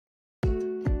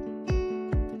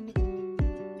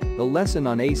A lesson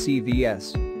on AC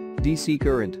vs. DC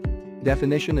current.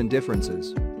 Definition and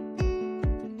differences.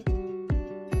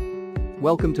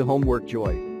 Welcome to Homework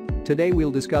Joy. Today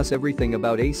we'll discuss everything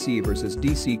about AC versus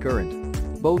DC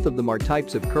current. Both of them are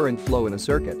types of current flow in a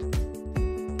circuit.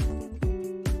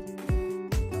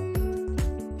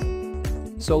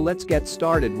 So let's get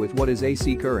started with what is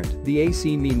AC current. The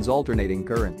AC means alternating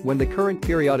current. When the current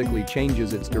periodically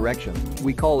changes its direction,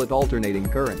 we call it alternating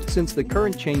current. Since the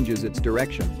current changes its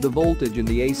direction, the voltage in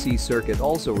the AC circuit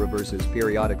also reverses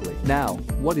periodically. Now,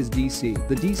 what is DC?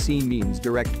 The DC means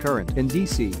direct current. In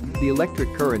DC, the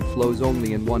electric current flows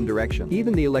only in one direction.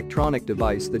 Even the electronic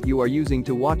device that you are using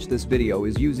to watch this video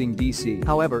is using DC.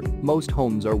 However, most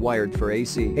homes are wired for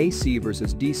AC. AC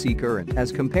versus DC current.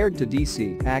 As compared to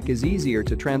DC, AC is easier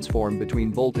to transform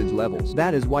between voltage levels.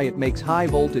 That is why it makes high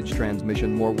voltage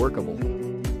transmission more workable.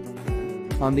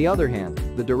 On the other hand,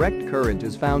 the direct current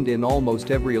is found in almost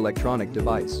every electronic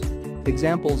device.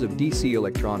 Examples of DC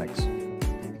electronics: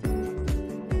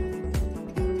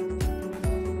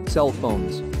 cell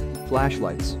phones,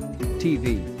 flashlights,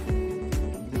 TV.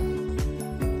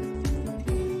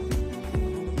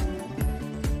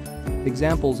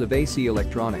 Examples of AC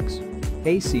electronics.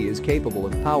 AC is capable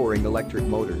of powering electric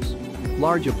motors,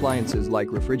 large appliances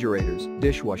like refrigerators,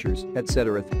 dishwashers,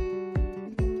 etc.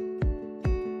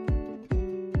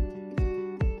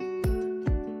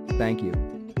 Thank you.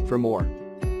 For more,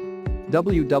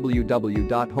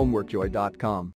 www.homeworkjoy.com